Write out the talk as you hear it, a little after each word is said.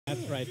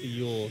That's right, the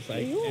Yules.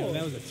 Like, Yules.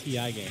 that was a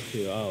TI game,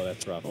 too. Oh,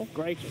 that's rough. Oh,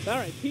 gracious. All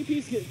right,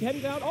 TP's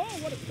heading down. Oh,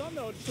 what a stun,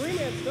 though.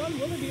 Three-man stun.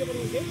 Will he be able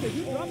to engage it?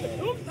 He dropped the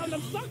tombstone.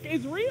 The suck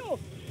is real.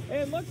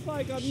 And looks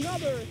like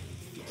another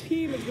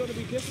team is going to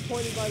be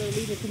disappointed by their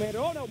Legion commander.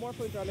 Oh, no,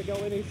 Morphling trying to go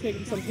in. He's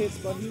taking some hits,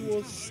 but he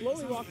will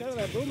slowly walk out of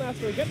that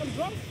Brewmaster and get them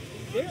drunk.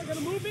 They are going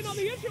to move in on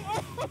the issue.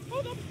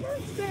 Oh, the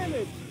burst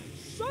damage.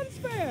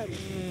 SUNSfan!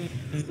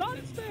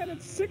 SUNSfan,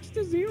 it's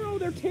 6-0.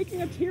 They're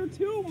taking a tier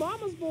 2.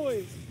 Mama's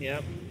boys.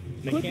 Yep.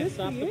 They can't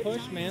stop the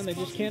push, man. They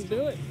just can't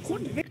do it.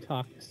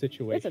 TikTok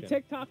situation. It's a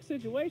TikTok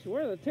situation.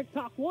 We're in the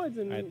TikTok woods,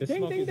 and right, this ding,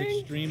 smoke ding, is ding.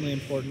 extremely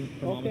important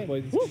for Mama's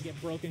boys. It's going to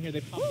get broken here.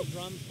 They pop the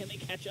drums. Can they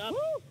catch up?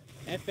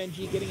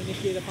 FNG getting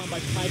initiated upon by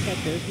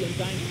Pycat. There's the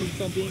Undying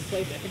Tombstone being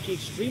placed. FNG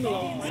extremely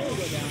low. Trying to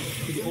go down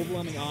to the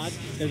overwhelming odds.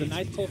 There's a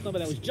nice pulse number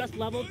that was just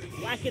leveled.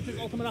 Black gets his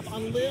ultimate up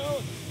on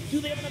Lil. Do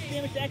they have enough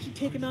damage to actually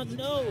take him out?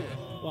 No.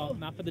 Well,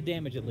 not for the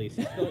damage at least.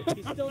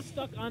 He's still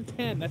stuck on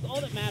 10. That's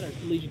all that matters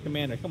to Legion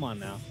Commander. Come on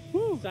now.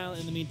 Silent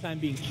in the meantime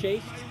being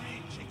chased.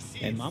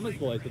 And Mama's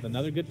boys with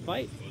another good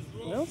fight.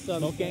 Well,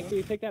 Smoke Gang, so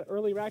you take that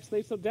early rack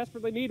they so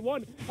desperately need.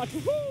 One, a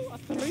two, a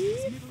three.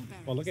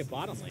 Well, look at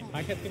bottom lane.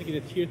 Pycat's going to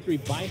get a tier 3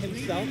 by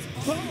himself.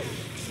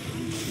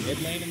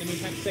 Mid lane in the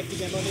meantime, Sexy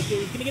Demo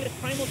initiated. He's going to get a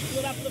primal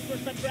split out for the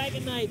first time.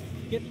 Dragon Knight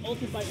gets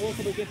ulted by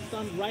Oracle, but gets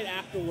stunned right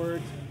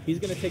afterwards. He's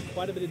going to take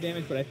quite a bit of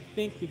damage, but I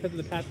think because of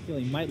the passive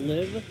healing, he might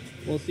live.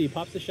 We'll see.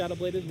 Pops the Shadow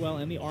Blade as well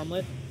and the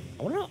Armlet.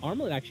 I wonder how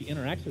Armlet actually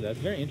interacts with that. It's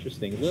very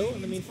interesting. Lil,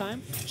 in the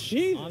meantime,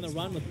 on the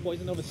run with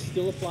Poison Nova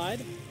still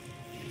applied.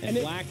 And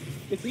Black,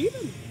 it's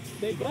even.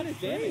 They got his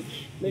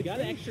damage. They got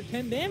an extra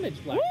 10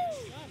 damage, Black.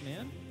 God,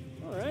 man.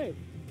 All right.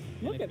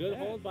 Look at a good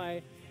hold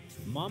by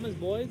Mama's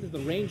boys as the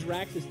range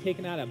racks is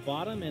taken out at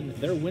bottom, and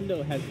their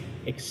window has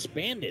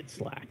expanded,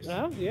 Slacks.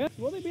 Yeah.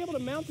 Will they be able to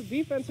mount the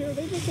defense here?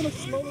 They're just going to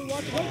slowly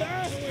watch. Oh,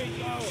 there we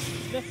go.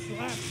 The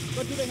Slacks.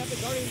 But do they have the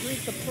Guardian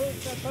Greaves to purge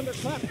that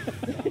thunderclap?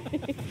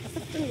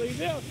 They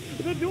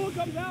do. The duel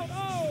comes out.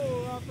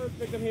 Oh, our first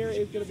victim here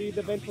is going to be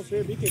the Vengeful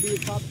Spirit. BKB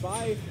is popped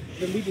by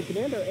the Legion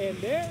Commander, and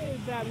there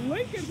is that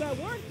Lincoln's at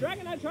work.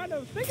 Dragon Knight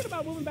thinking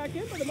about moving back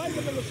in, but it might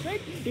have been a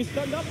mistake. He's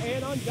stunned up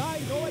and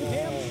Undying going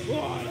ham.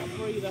 Oh, to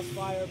breathe a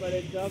fire, but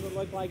it doesn't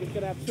look like it's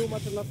going to have too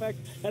much of an effect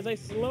as they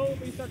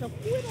slowly start to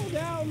whittle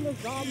down the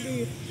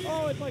zombie.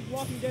 Oh, it's like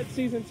Walking Dead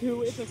Season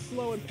 2. It's a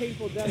slow and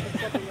painful death.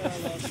 It's something that I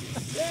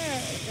love.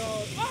 There it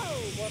goes.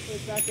 Oh,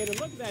 Morpheus back in, and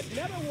look at that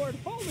Nether Ward.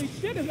 Holy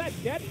shit, is that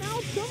dead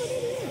mouse coming in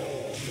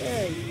here?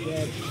 There he's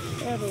dead.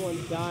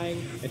 Everyone's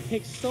dying. It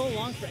takes so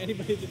long for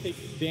anybody to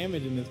take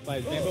damage in this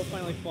fight. Zambo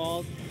finally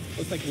falls.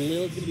 Looks like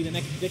Lil's going to be the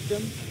next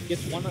victim.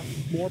 Gets one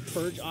more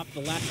purge off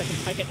the last second.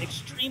 Pycat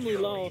extremely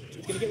low.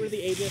 It's going to get rid of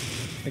the Aegis.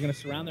 They're going to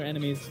surround their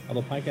enemies,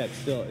 although Pycat's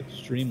still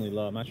extremely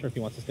low. I'm not sure if he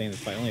wants to stay in this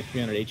fight. Only at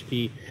 300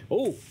 HP.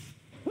 Oh!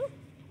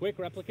 Quick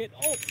replicate.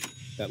 Oh!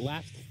 That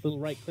last little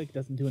right click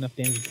doesn't do enough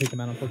damage to take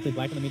him out. Unfortunately,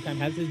 Black in the meantime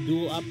has his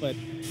duel up, but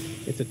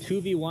it's a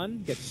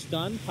 2v1. Gets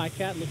stunned.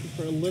 Pycat looking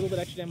for a little bit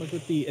extra damage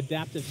with the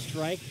adaptive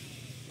strike.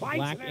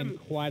 Black in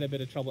quite a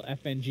bit of trouble.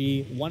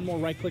 FNG. One more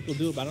right click will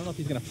do it, but I don't know if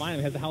he's going to find him.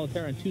 He has the Howl of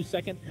Terror in 2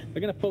 seconds.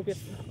 They're going to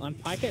focus on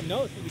Pycat.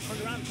 No, it's going to be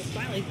turned around into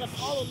Silent. He's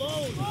left all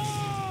alone.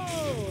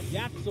 Oh!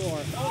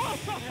 Yapzor. Oh,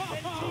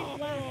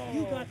 FNG,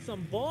 you got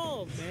some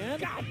balls, man.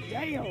 God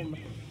damn.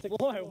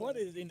 Boy, what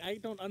is in? I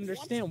don't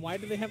understand. Why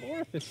do they have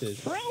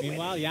orifices?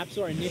 Meanwhile,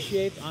 Yapzor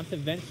initiates onto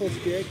Vengeful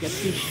Spirit,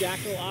 gets the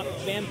shackle off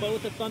Van Bo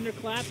with a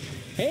thunderclap.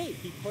 Hey,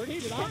 he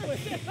purged it off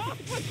with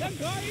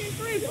the Guardian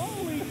Greaves.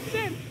 Holy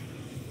shit.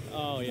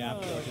 Oh,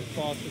 Yapzor just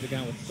falls to the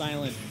ground with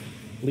Silent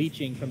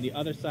leeching from the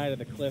other side of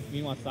the cliff.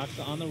 Meanwhile,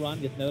 Saksa on the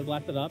run, gets another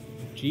blasted up.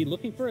 G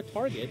looking for a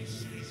target.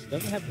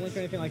 Doesn't have blink or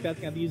anything like that.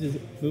 He's going to have to use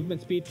his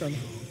movement speed from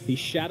the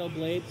Shadow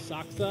Blade.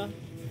 Saksa,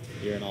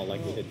 you're in all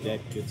likelihood dead,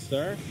 good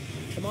sir.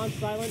 Come on,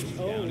 Silent.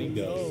 Down he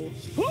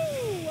goes. Woo!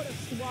 What a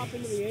swap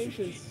into the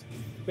Ancients.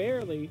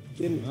 Barely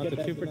didn't get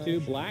that. 2 for 2.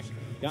 Black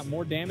got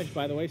more damage,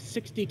 by the way.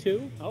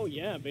 62. Oh,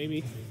 yeah,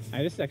 baby.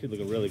 This is actually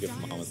looking really good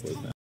for Mama's boys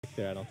now.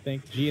 There, I don't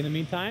think. G in the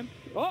meantime,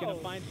 going to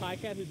find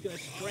Pycat, who's going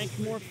to strength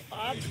morph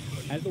up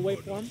as the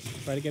waveform.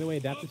 Try to get away,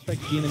 adaptive strike.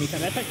 G in the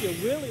meantime. That's actually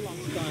a really long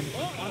stun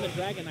on the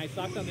Dragon Knight.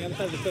 Socks on the other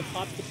side of the cliff,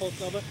 pops the Pulse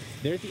Nova.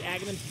 There's the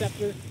Aghanim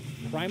Scepter.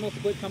 Primal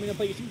Split coming to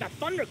play. You see that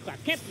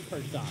Thunderclap can't be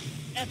purged off.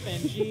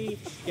 FNG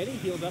getting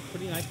healed up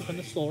pretty nicely from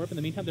the Soul Rip. In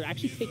the meantime, they're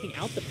actually taking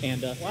out the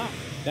Panda. Wow,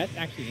 that's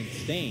actually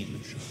insane.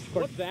 Of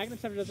course, the Aghanim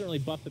Scepter doesn't really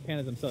buff the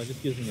Pandas themselves. It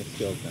just gives them the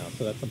skills now.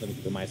 So that's something to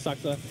keep in mind.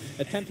 Saksa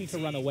attempting to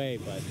run away,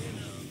 but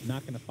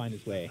not going to find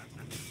his way.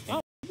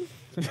 Oh.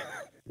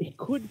 It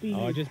could be.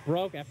 Oh, it just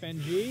broke.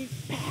 FNG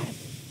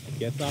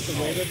gets off the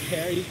wave of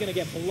terror. He's going to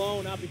get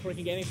blown up before he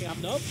can get anything up.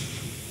 Nope.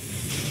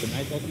 The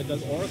Knight's ultimate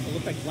does Oracle.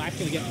 Looks like Black's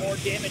going to get more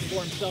damage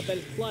for himself. That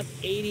is plus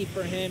 80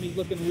 for him. He's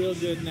looking real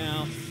good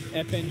now.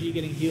 FNG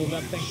getting healed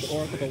up thanks to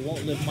Oracle, but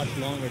won't live much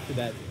longer to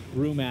that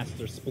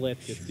Brewmaster split.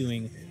 Just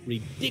doing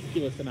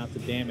ridiculous amounts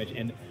of damage.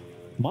 And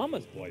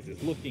Mama's boys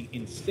is looking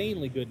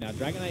insanely good now.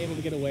 Dragon Knight able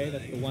to get away.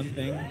 That's the one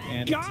thing.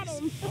 And got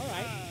him! All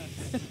right.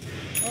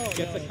 Oh,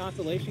 Gets no. a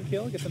consolation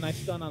kill, gets a nice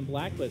stun on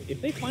Black, but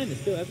if they find the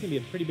steal, that's going to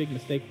be a pretty big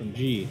mistake from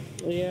G.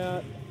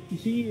 Yeah,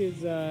 G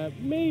is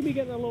maybe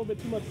getting a little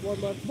bit too much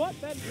bloodlust, but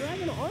that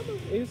dragon armor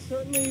is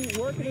certainly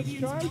working its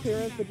charms here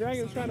as the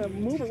dragon is trying to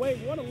move away.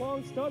 What a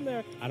long stun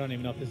there. I don't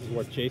even know if this is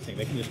worth chasing.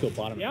 They can just go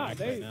bottom Yeah, and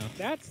back right now.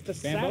 that's the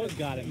Bambo's saddest.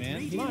 got it,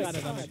 man. He's My got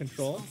it under God.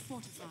 control.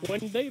 When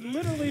they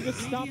literally just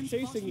stop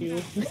chasing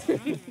you,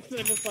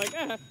 they're just like,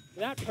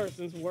 that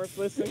person's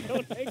worthless, and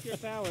go take your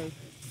towers.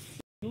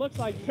 It looks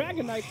like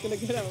Dragon Knight's going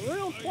to get a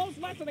real close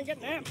lesson and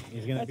get them.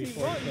 He's going to be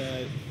forced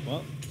to,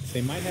 well, they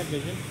might have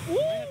vision. Woo!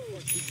 They might have to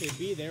force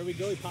BKB. There we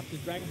go. He pops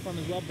his Dragon Form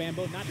as well.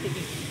 Bambo not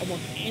taking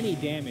almost any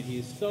damage. He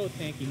is so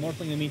tanky.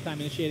 Morphling in the meantime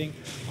initiating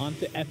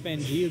onto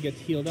FNG, who gets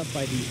healed up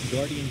by the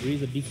Guardian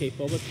Grease of DK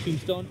Phobos.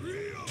 Tombstone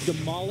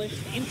demolished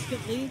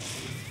instantly.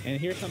 And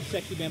here comes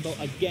Sexy Bambo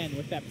again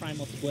with that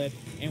Primal Split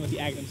and with the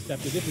Aghanim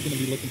Scepter. This is going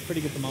to be looking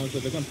pretty good for Mama's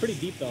Blade. They're going pretty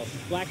deep, though.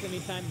 Black, in the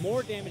meantime,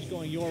 more damage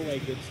going your way,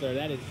 good sir.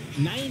 That is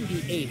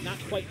 98, not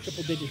quite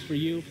triple digits for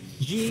you.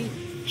 G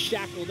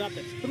shackled up.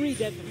 That's 3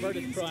 dead from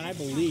Virtus Pro, and I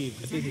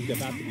believe that this is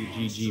about to be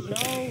GG.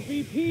 No,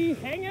 VP,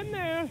 hang in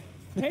there.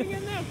 Hang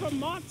in there for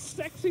Mott's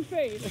sexy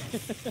face.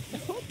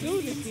 Don't do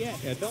this yet.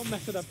 Yeah, don't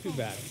mess it up too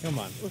bad. Come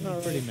on. He's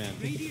a pretty man.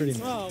 He's a pretty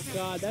man. Oh,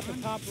 God, that's a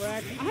top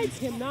rack. I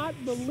cannot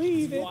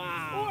believe it.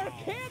 Wow.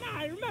 Or can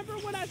I? Remember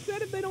when I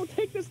said if they don't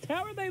take this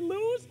tower, they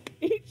lose?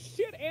 Eat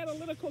shit,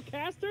 analytical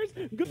casters.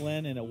 Good.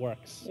 Glenn, and it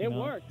works. you It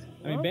know? worked.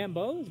 I mean,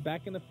 Bambo's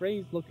back in the fray.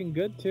 He's looking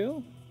good,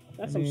 too.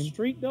 That's I some mean-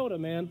 street Dota,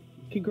 man.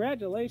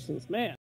 Congratulations, man.